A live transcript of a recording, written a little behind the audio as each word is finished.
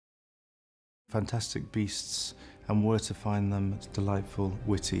Fantastic beasts and where to find them. It's delightful,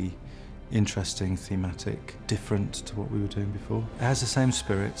 witty, interesting, thematic, different to what we were doing before. It has the same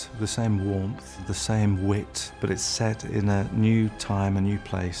spirit, the same warmth, the same wit, but it's set in a new time, a new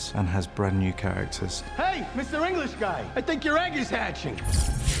place, and has brand new characters. Hey, Mr. English guy, I think your egg is hatching.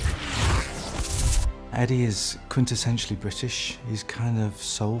 Eddie is quintessentially British. He's kind of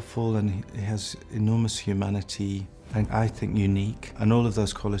soulful and he has enormous humanity and I think unique. And all of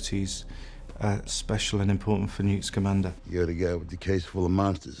those qualities are special and important for Newt Scamander. You're the guy with the case full of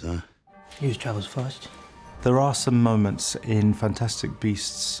monsters, huh? Use travels first. There are some moments in Fantastic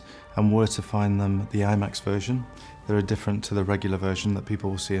Beasts and where to find them, the IMAX version. They are different to the regular version that people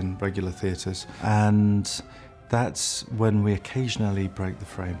will see in regular theatres. And that's when we occasionally break the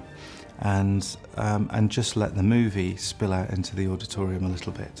frame and just let the movie spill out into the auditorium a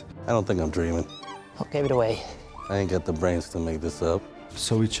little bit. I don't think I'm dreaming. What gave it away? I ain't got the brains to make this up.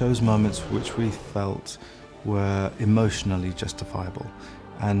 So we chose moments which we felt were emotionally justifiable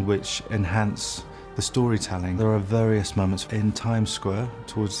and which enhance the storytelling. There are various moments in Times Square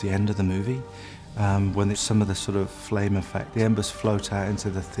towards the end of the movie when there's some of the sort of flame effect, the embers float out into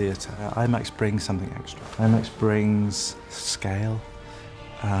the theatre. IMAX brings something extra. IMAX brings scale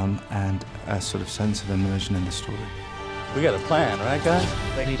and a sort of sense of immersion in the story. We got a plan, right, guys?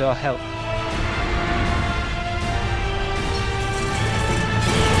 They need our help.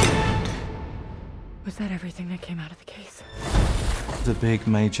 Was that everything that came out of the case? The big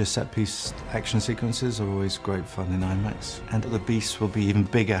major set-piece action sequences are always great fun in IMAX, and the beasts will be even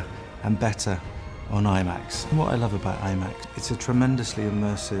bigger and better on IMAX. And what I love about IMAX, it's a tremendously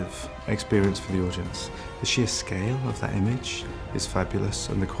immersive experience for the audience. The sheer scale of that image is fabulous,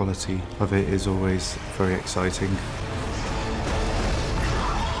 and the quality of it is always very exciting.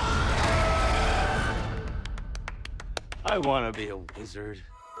 I want to be a wizard.